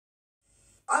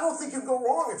I don't think you go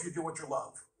wrong if you do what you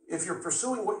love. If you're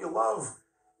pursuing what you love,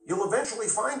 you'll eventually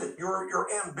find it. Your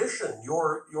ambition,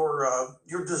 your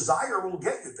desire will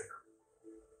get you there.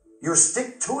 Your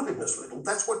stick-to-itiveness,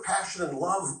 that's what passion and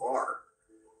love are.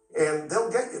 And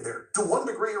they'll get you there to one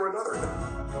degree or another.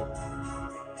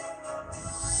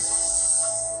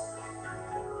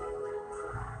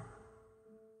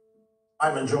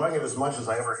 I'm enjoying it as much as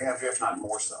I ever have, if not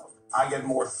more so. I get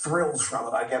more thrills from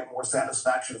it. I get more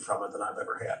satisfaction from it than I've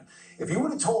ever had. If you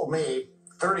would have told me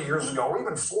 30 years ago, or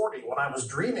even 40, when I was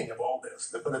dreaming of all this,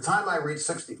 that by the time I reached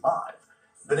 65,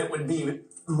 that it would be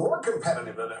more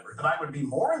competitive than ever, that I would be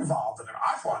more involved in it.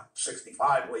 I thought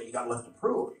 65, well, you got left to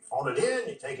prove. You phone it in,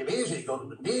 you take it easy, you go to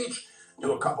the beach,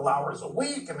 do a couple hours a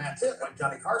week, and that's it, like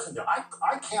Johnny Carson did.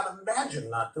 I can't imagine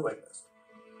not doing this.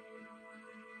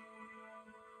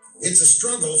 It's a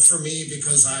struggle for me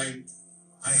because I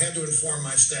had to inform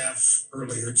my staff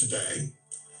earlier today.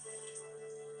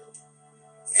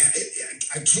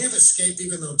 I can't escape,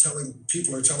 even though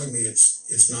people are telling me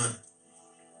it's not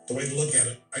the way to look at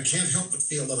it. I can't help but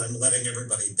feel that I'm letting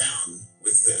everybody down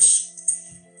with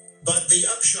this. But the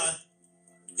upshot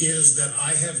is that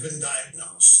I have been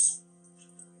diagnosed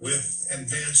with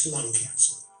advanced lung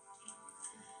cancer.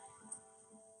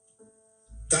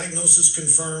 Diagnosis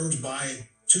confirmed by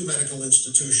 2 medical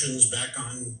institutions back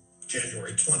on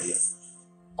January 20th.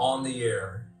 On the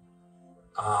air,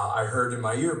 I heard in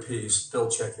my earpiece, Bill,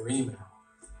 check your email.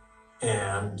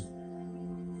 And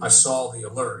I saw the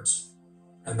alert,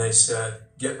 and they said,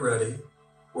 get ready.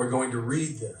 We're going to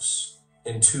read this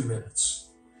in 2 minutes.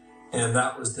 And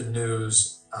that was the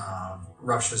news of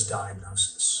Russia's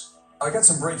diagnosis. I got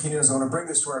some breaking news. I want to bring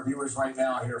this to our viewers right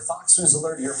now here. Fox News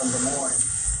alert here from Des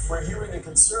Moines. We're hearing the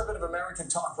conservative American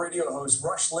talk radio host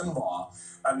Rush Limbaugh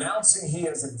announcing he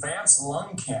has advanced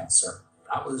lung cancer.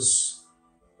 That was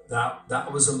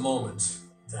a moment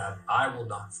that I will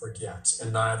not forget,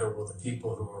 and neither will the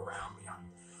people who were around me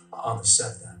on the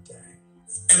set that day.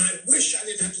 And I wish I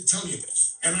didn't have to tell you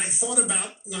this. And I thought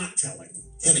about not telling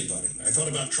anybody. I thought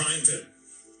about trying to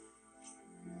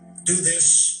do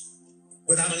this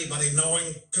without anybody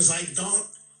knowing, because I don't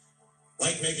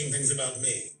like making things about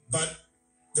me. But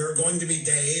there are going to be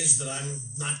days that I'm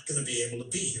not going to be able to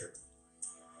be here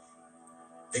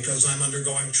because I'm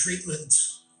undergoing treatment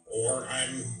or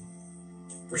I'm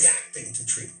reacting to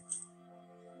treatment.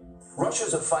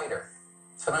 Russia's a fighter.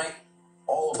 Tonight,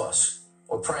 all of us,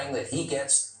 we're praying that he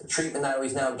gets the treatment that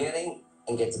he's now getting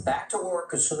and gets back to work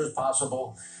as soon as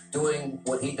possible, doing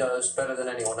what he does better than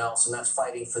anyone else, and that's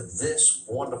fighting for this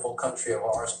wonderful country of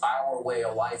ours, our way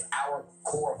of life, our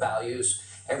core values,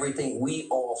 everything we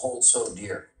all hold so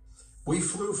dear. We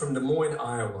flew from Des Moines,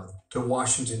 Iowa to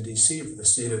Washington, D.C. for the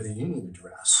State of the Union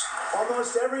address.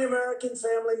 Almost every American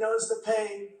family knows the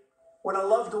pain when a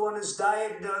loved one is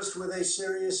diagnosed with a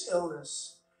serious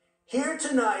illness. Here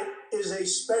tonight is a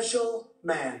special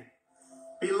man,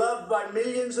 beloved by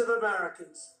millions of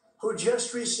Americans, who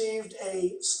just received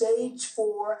a stage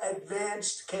 4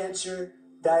 advanced cancer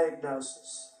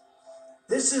diagnosis.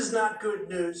 This is not good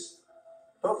news,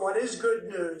 but what is good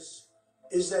news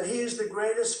is that he is the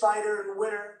greatest fighter and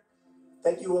winner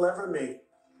that you will ever meet.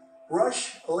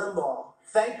 Rush Limbaugh,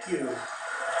 thank you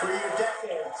for your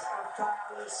decades of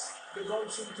tireless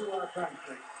devotion to our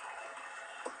country.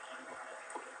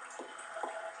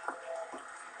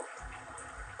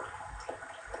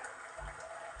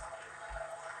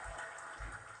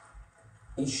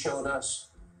 He showed us,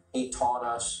 he taught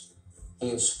us, he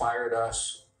inspired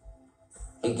us,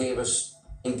 he gave us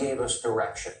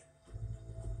direction.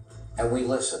 And we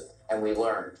listened and we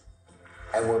learned,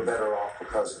 and we're better off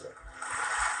because of it.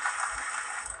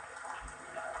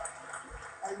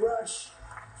 And Rush,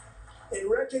 in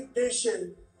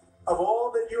recognition of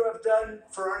all that you have done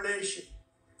for our nation,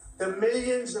 the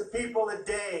millions of people a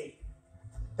day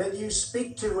that you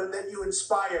speak to and that you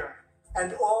inspire,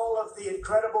 and all of the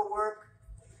incredible work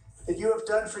that you have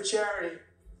done for charity,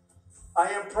 I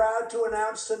am proud to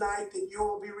announce tonight that you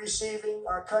will be receiving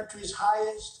our country's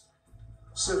highest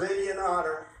civilian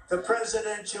honor, the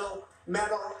Presidential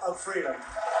Medal of Freedom.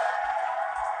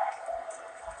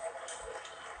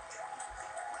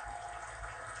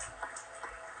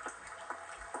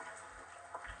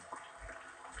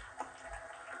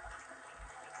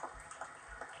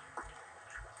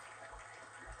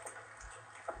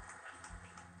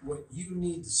 What you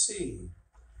need to see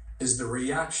is the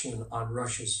reaction on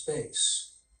Russia's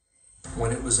face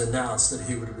when it was announced that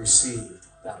he would receive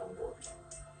that award.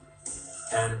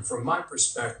 And from my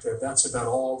perspective, that's about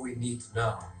all we need to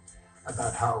know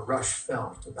about how Rush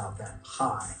felt about that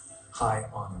high, high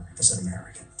honor as an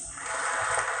American.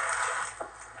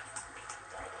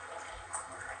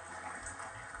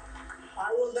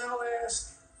 will now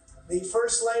ask the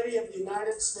First Lady of the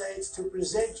United States to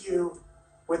present you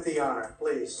with the honor,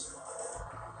 please.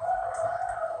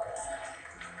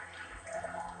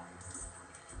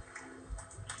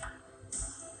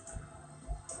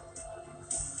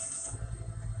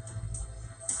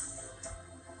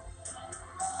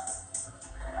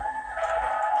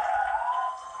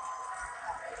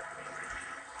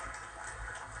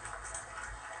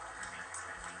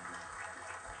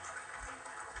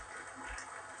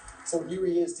 So here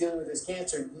he is dealing with his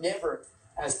cancer, never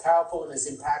as powerful and as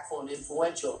impactful and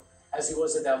influential as he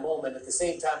was at that moment. At the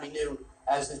same time, he knew,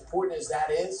 as important as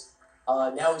that is,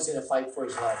 now he's in a fight for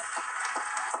his life.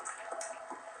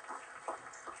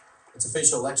 It's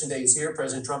official. Election day is here.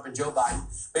 President Trump and Joe Biden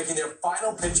making their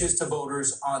final pitches to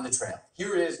voters on the trail.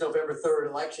 Here it is, November 3rd,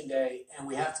 Election Day, and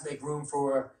we have to make room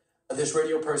for this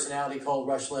radio personality called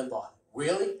Rush Limbaugh.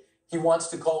 Really? He wants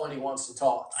to call and he wants to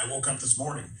talk. I woke up this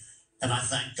morning and I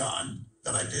thank God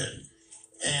that I did.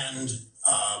 And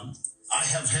I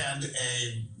have had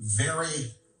a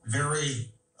very, very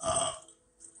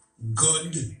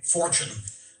good fortune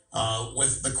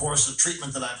with the course of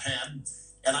treatment that I've had.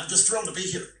 And I'm just thrilled to be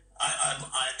here.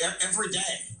 Every day,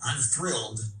 I'm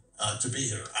thrilled to be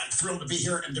here. I'm thrilled to be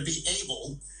here and to be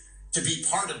able to be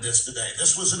part of this today.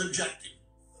 This was an objective.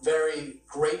 Very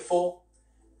grateful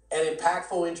and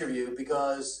impactful interview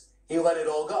because he let it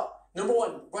all go. Number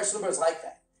one, Rush Limbaugh's like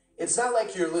that. It's not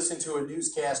like you're listening to a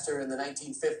newscaster in the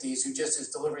 1950s who just is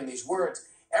delivering these words.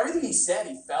 Everything he said,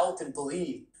 he felt and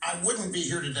believed. I wouldn't be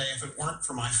here today if it weren't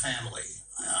for my family.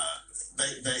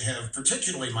 They have,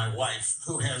 particularly my wife,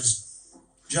 who has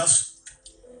just,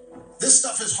 this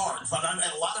stuff is hard, but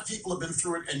a lot of people have been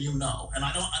through it, and you know. And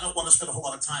I don't want to spend a whole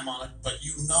lot of time on it, but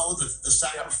you know the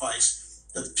sacrifice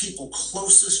that the people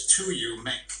closest to you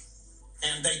make.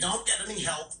 And they don't get any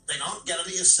help. They don't get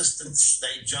any assistance.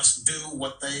 They just do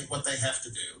what they have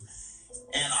to do.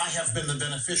 And I have been the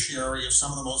beneficiary of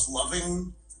some of the most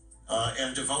loving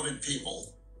and devoted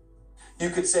people. You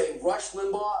could say, Rush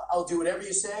Limbaugh, I'll do whatever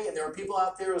you say. And there are people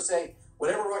out there who say,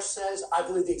 whatever Rush says, I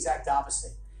believe the exact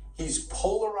opposite. He's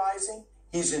polarizing,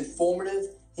 he's informative,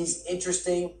 he's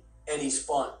interesting, and he's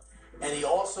fun. And he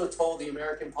also told the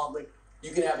American public, you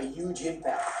can have a huge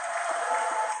impact.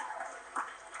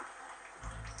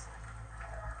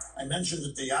 I mentioned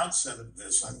at the outset of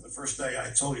this, on the first day I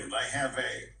told you that I have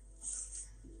a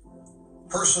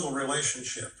personal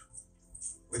relationship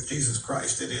with Jesus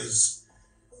Christ. It is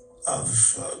of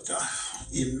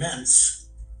immense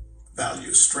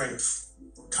value, strength,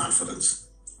 confidence.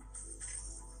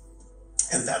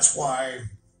 And that's why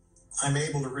I'm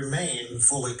able to remain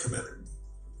fully committed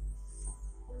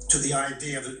to the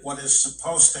idea that what is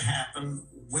supposed to happen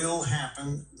will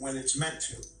happen when it's meant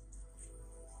to.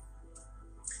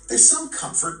 There's some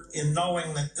comfort in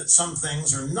knowing that some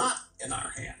things are not in our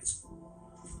hands.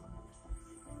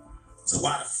 There's a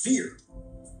lot of fear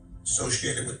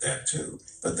associated with that too,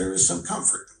 but there is some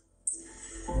comfort.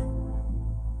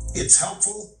 It's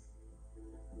helpful.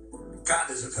 God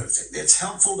is it's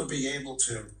helpful to be able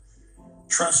to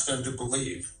trust and to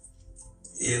believe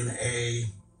in a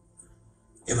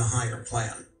higher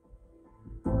plan.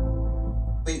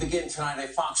 We begin tonight a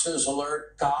Fox News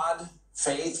alert. God,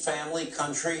 faith, family,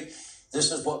 country.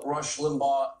 This is what Rush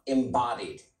Limbaugh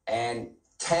embodied. And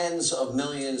tens of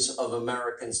millions of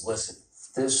Americans listen.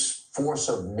 This force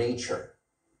of nature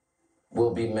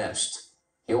will be missed.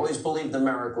 He always believed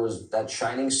America was that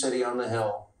shining city on the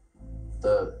hill,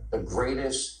 the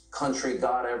greatest country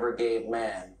God ever gave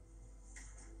man.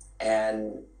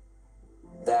 And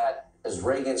that, as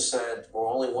Reagan said, we're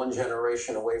only one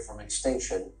generation away from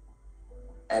extinction.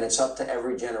 And it's up to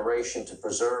every generation to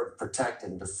preserve, protect,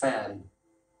 and defend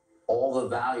all the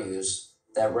values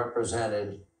that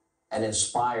represented and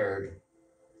inspired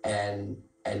and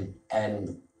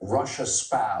Russia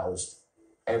espoused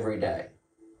every day.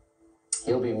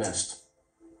 He'll be missed.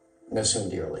 Miss him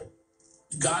dearly.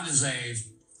 God is a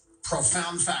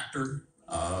profound factor.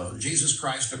 Jesus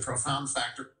Christ, a profound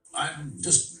factor. I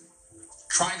just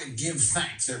try to give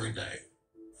thanks every day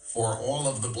for all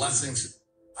of the blessings.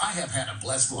 I have had a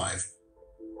blessed life.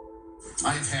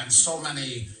 I have had so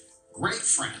many great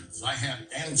friends. I had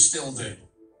and still do.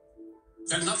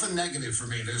 There's nothing negative for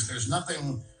me. There's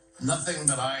nothing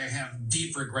that I have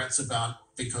deep regrets about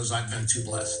because I've been too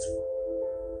blessed.